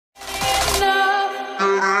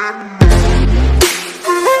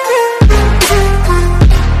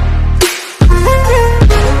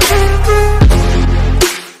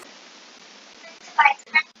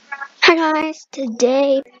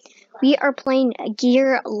Today we are playing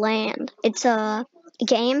Gearland. It's a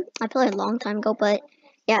game I played a long time ago, but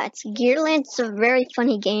yeah, it's Gearland. It's a very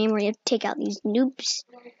funny game where you have to take out these new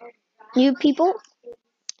people,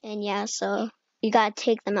 and yeah, so you gotta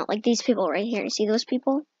take them out like these people right here. You see those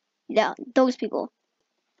people? Yeah, those people.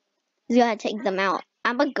 You gotta take them out.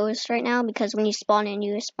 I'm a ghost right now because when you spawn in,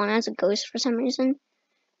 you spawn as a ghost for some reason.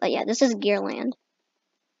 But yeah, this is Gearland.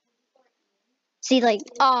 See, like,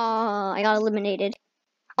 oh, I got eliminated.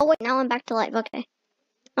 Oh wait, now I'm back to life. Okay.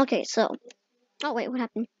 Okay, so. Oh wait, what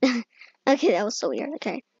happened? Okay, that was so weird.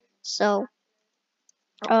 Okay, so.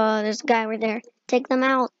 There's a guy right there. Take them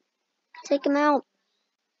out. Take him out.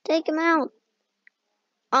 Take him out.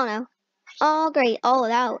 Oh no. Oh great. Oh,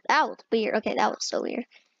 that was weird. Okay, that was so weird.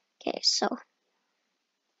 Okay, so.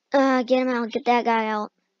 Get him out. Get that guy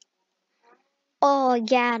out. Oh,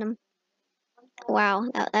 got him. Wow,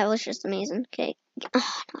 that was just amazing. Okay.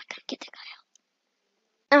 Oh, no, I gotta get that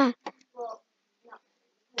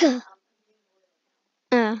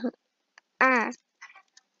guy out.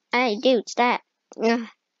 Hey, dude, stop.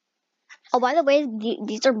 Oh, by the way,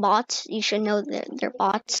 these are bots. You should know that they're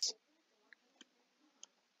bots.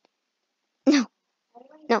 No.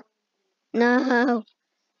 No. No.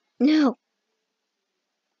 No.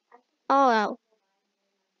 Oh, no.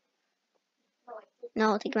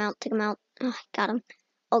 No, take him out. Take him out. Oh, got him.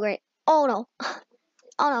 Oh, great. Oh, no.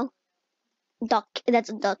 Oh, no. Duck. That's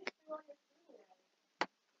a duck.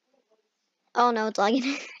 Oh, no, it's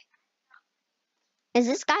lagging. Is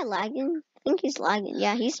this guy lagging? I think he's lagging.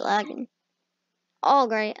 Yeah, he's lagging. Oh,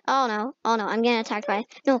 great. Oh, no. Oh, no. I'm getting attacked by...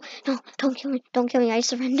 No, no. Don't kill me. Don't kill me. I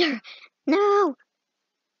surrender. No.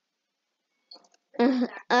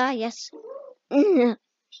 Yes.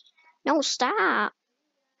 No, stop.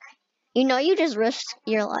 You know you just risked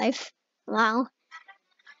your life. Wow.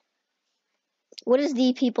 What is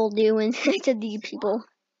the people doing to the people?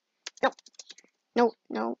 No. No,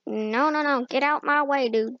 no, no, no, no. Get out my way,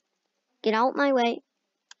 dude. Get out my way.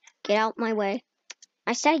 Get out my way.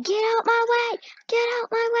 I said get out my way. Get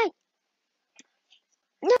out my way.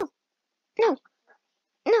 No. No.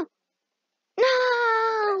 No.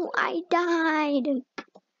 No. I died.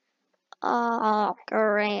 Oh,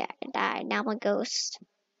 great. I died. Now I'm a ghost.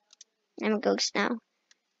 I'm a ghost now.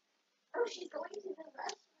 Oh, she's going to the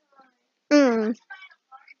restaurant.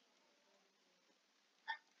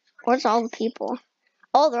 Where's all the people?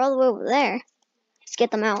 Oh, they're all the way over there. Let's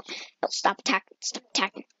get them out. No, stop attacking. Stop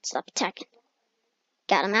attacking. Stop attacking.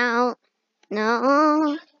 Got him out.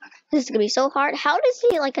 No. This is gonna be so hard. How does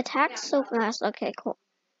he like attack so fast? Okay, cool.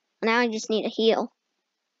 Now I just need a heal.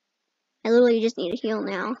 I literally just need a heal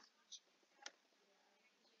now.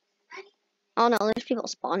 Oh no, there's people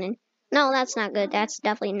spawning. No, that's not good. That's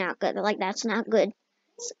definitely not good. Like, that's not good.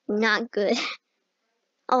 It's not good.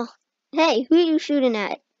 Oh, hey, who are you shooting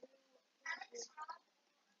at?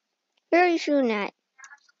 Who are you shooting at?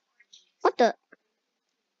 What the?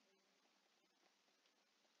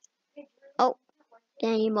 Oh,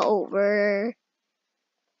 game over.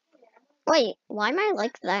 Wait, why am I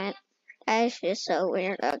like that? That's just so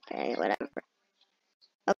weird. Okay, whatever.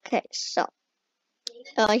 Okay, so.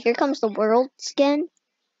 Here comes the world skin.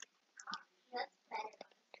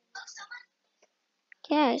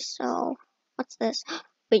 Okay, so. What's this?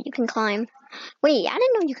 Wait, you can climb. Wait, I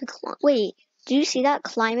didn't know you could climb. Wait, do you see that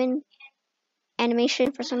climbing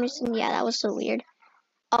animation for some reason? Yeah, that was so weird.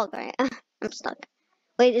 Oh, okay, I'm stuck.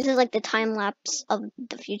 Wait, this is like the time lapse of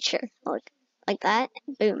the future. Like that.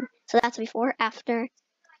 Boom. So that's before, after.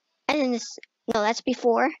 And then this. No, that's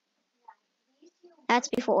before. That's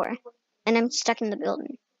before. And I'm stuck in the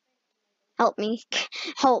building. Help me.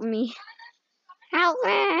 Help me. Help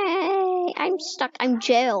me! I'm stuck. I'm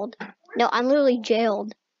jailed. No, I'm literally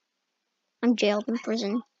jailed. I'm jailed in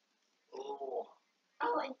prison.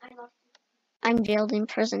 I'm jailed in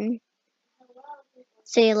prison.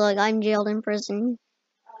 See, look, I'm jailed in prison.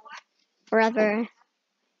 Forever.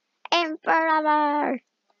 And forever!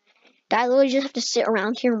 Do I literally just have to sit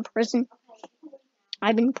around here in prison?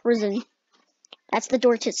 I'm in prison. That's the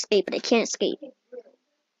door to escape, but I can't escape.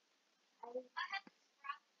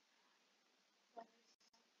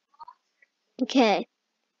 Okay.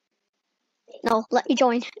 No, let me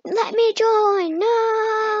join. Let me join!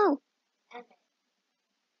 No!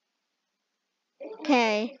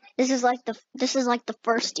 Okay. This is like the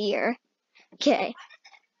first year. Okay.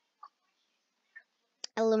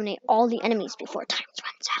 Eliminate all the enemies before time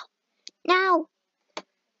runs out. Now!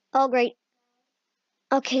 Oh, great.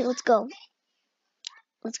 Okay, let's go.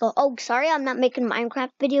 Let's go. Oh, sorry I'm not making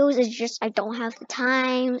Minecraft videos. It's just I don't have the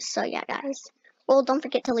time. So, yeah, guys. Well, don't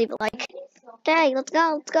forget to leave a like. Okay, let's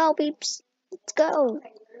go. Let's go, peeps. Let's go.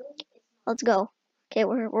 Let's go. Okay,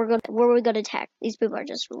 we're gonna attack. These people are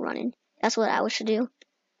just running. That's what I should do.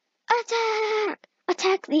 Attack!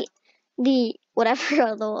 Attack the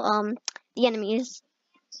whatever the enemies.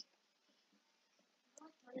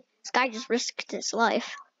 This guy just risked his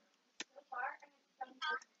life.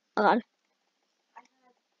 Oh god.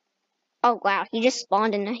 Oh wow, he just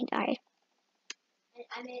spawned and he died.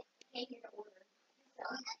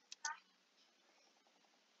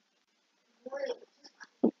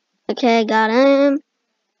 Okay, got him.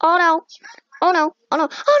 Oh no. Oh no. Oh no.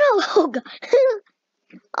 Oh no. Oh god.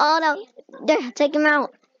 Oh no. There, take him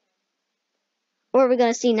out. What are we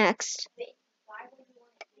gonna see next?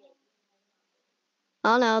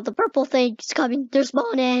 Oh no, the purple thing is coming. They're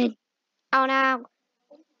spawning. Oh no.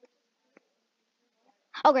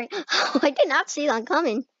 Oh great. I did not see that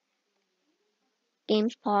coming.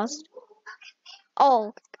 Game's paused.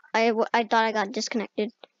 Oh, I thought I got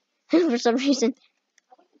disconnected for some reason.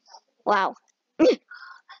 Wow.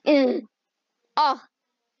 Oh,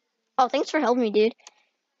 oh, thanks for helping me, dude.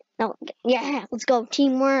 No, yeah, let's go.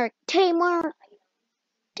 Teamwork, teamwork,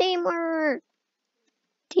 teamwork,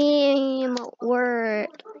 teamwork,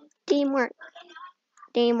 teamwork,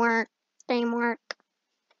 teamwork, teamwork,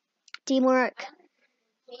 teamwork,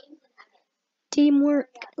 teamwork.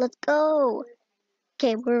 Let's go.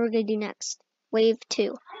 Okay, what are we gonna do next? Wave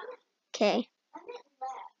 2. Okay.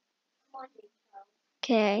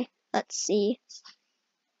 Okay, let's see.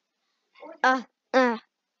 Oh,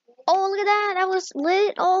 look at that. That was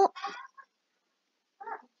lit. Oh,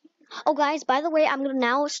 guys, by the way, I'm gonna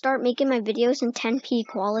now start making my videos in 10p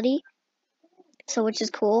quality. So, which is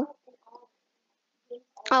cool.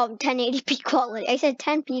 Oh, 1080p quality. I said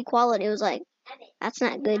 10p quality. It was like, that's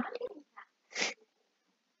not good.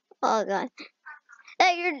 Oh, God.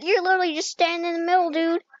 Hey, you're literally just standing in the middle,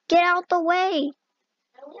 dude. Get out the way.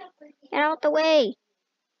 Get out the way.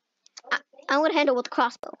 I'm gonna handle with the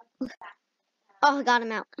crossbow. Oh, got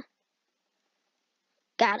him out.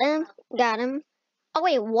 Got him. Got him. Oh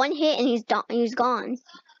wait, one hit and he's done. He's gone.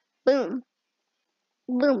 Boom.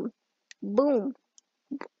 Boom. Boom.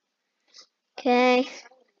 Okay.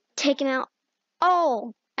 Take him out.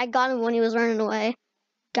 Oh, I got him when he was running away.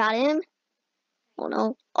 Got him. Oh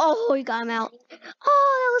no. Oh, he got him out.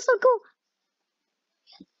 Oh, that was so cool.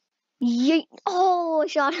 Yeet. Oh, I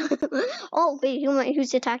shot him. Oh, wait,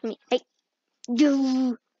 who's attacking me? Hey.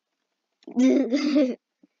 You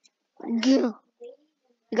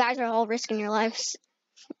guys are all risking your lives.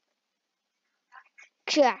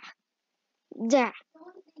 You're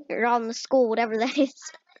on the school, whatever that is.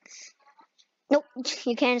 Nope,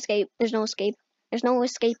 you can't escape. There's no escape. There's no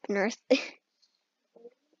escape in Earth.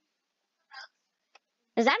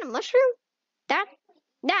 Is that a mushroom? Yeah,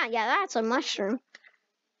 that's a mushroom.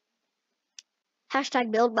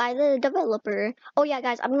 Hashtag build by the developer. Oh yeah,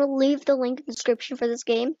 guys, I'm gonna leave the link in the description for this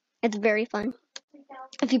game. It's very fun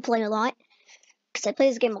if you play a lot, because I play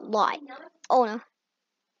this game a lot. Oh no,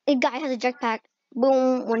 a guy has a jetpack.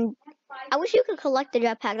 Boom! I wish you could collect the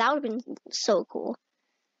jetpack. That would have been so cool.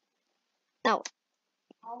 No,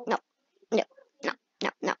 no, no, no,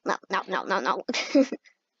 no, no, no, no, no, no, no,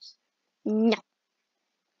 no,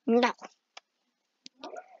 no,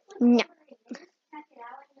 no,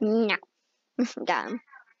 no. Got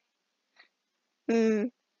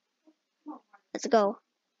him. Let's go.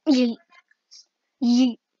 Yeet,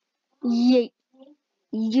 yeet, yeet,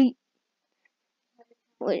 yeet.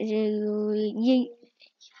 Yeet,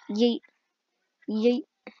 yeet, yeet,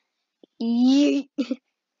 yeet.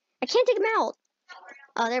 I can't take him out.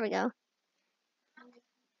 Oh, there we go.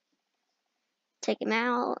 Take him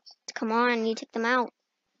out. Come on, you take them out.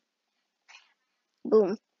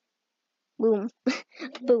 Boom. Boom.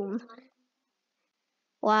 Boom.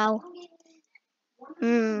 Wow.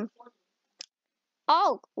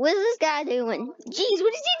 Oh, what is this guy doing? Jeez,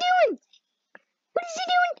 what is he doing? What is he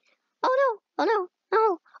doing? Oh no. Oh no.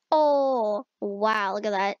 Oh. Oh. Wow, look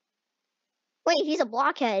at that. Wait, he's a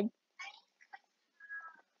blockhead.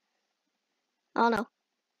 Oh no.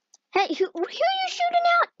 Hey, who are you shooting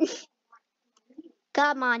at?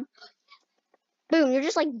 Come on. Boom, you're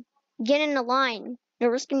just like getting in the line.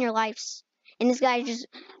 You're risking your lives. And this guy's just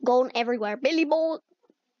going everywhere. Billy Bolt.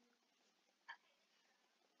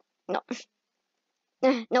 No.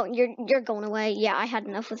 No, you're going away. Yeah, I had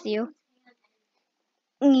enough with you.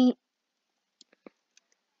 Yeet.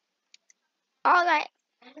 Alright.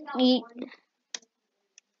 Yeet.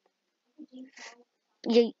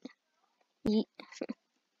 Yeet. Yeet.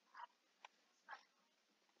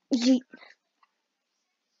 Yeet.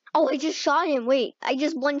 Oh, I just shot him. Wait, I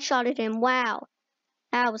just one-shotted him. Wow.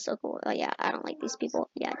 That was so cool. Oh, yeah, I don't like these people.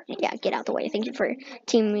 Yeah, get out the way. Thank you for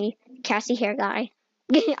teaming me, Cassie hair guy.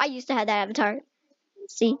 I used to have that avatar.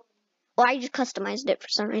 See? Well, I just customized it for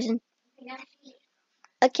some reason.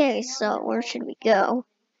 Okay, so where should we go?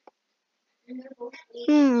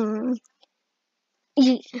 Yeet.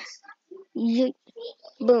 Yeet.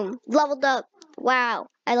 Boom. Leveled up. Wow.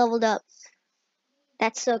 I leveled up.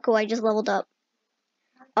 That's so cool. I just leveled up.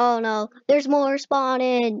 Oh no. There's more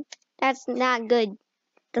spawning. That's not good.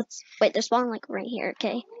 Wait, they're spawning like right here,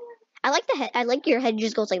 okay. I like the head. I like your head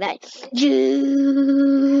just goes like that.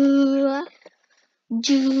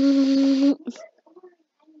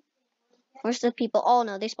 Where's the people? Oh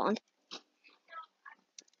no, they spawned.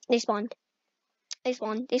 They spawned. They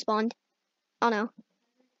spawned. They spawned. Oh no.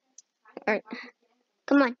 Alright.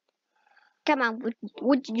 Come on. Come on.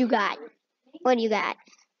 What you got? What do you got?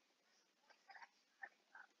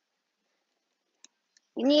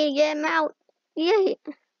 You need to get him out. Yeah.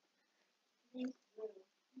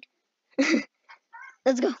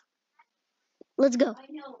 Let's go. Let's go.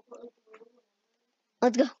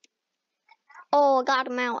 Let's go. Oh, I got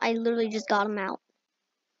him out. I literally just got him out.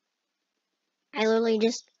 I literally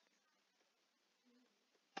just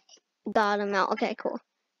got him out. Okay, cool.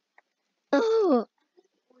 Oh.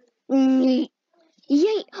 Yay.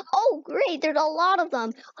 Oh, great. There's a lot of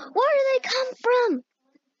them. Where do they come from?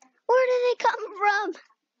 Where do they come from?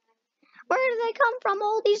 Where do they come from?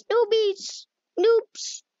 All these newbies.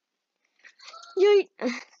 Noobs. Yay.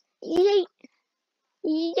 Yay.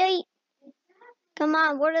 Yay. Come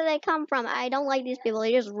on, where do they come from? I don't like these people.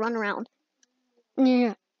 They just run around.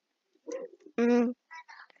 Yeah. Yeah.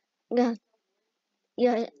 Yeah.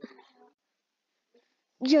 Yeah.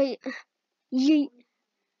 Yeah.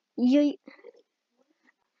 Yeah.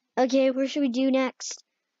 Okay, what should we do next?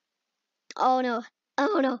 Oh no.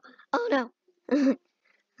 Oh no. Oh no.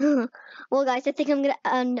 Well, guys, I think I'm gonna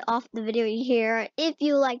end off the video here. If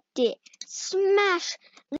you liked it, smash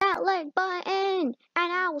that like button, and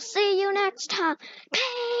I will see you next time.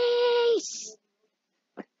 Peace!